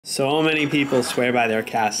So many people swear by their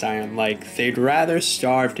cast iron, like they'd rather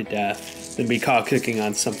starve to death than be caught cooking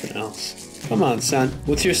on something else. Come on, son.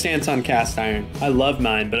 What's your stance on cast iron? I love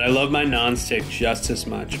mine, but I love my nonstick just as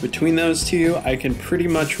much. Between those two, I can pretty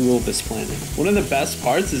much rule this planet. One of the best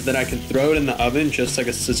parts is that I can throw it in the oven just like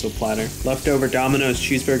a sizzle platter. Leftover Domino's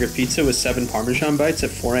cheeseburger pizza with 7 Parmesan bites at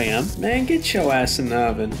 4 a.m. Man, get your ass in the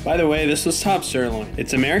oven. By the way, this was top sirloin.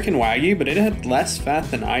 It's American Wagyu, but it had less fat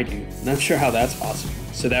than I do. Not sure how that's possible.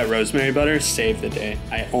 So that rosemary butter saved the day.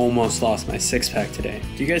 I almost lost my 6-pack today.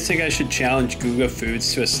 Do you guys think I should challenge Guga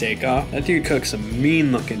Foods to a steak-off? That dude cooks some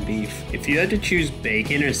mean-looking beef. If you had to choose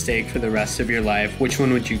bacon or steak for the rest of your life, which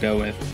one would you go with?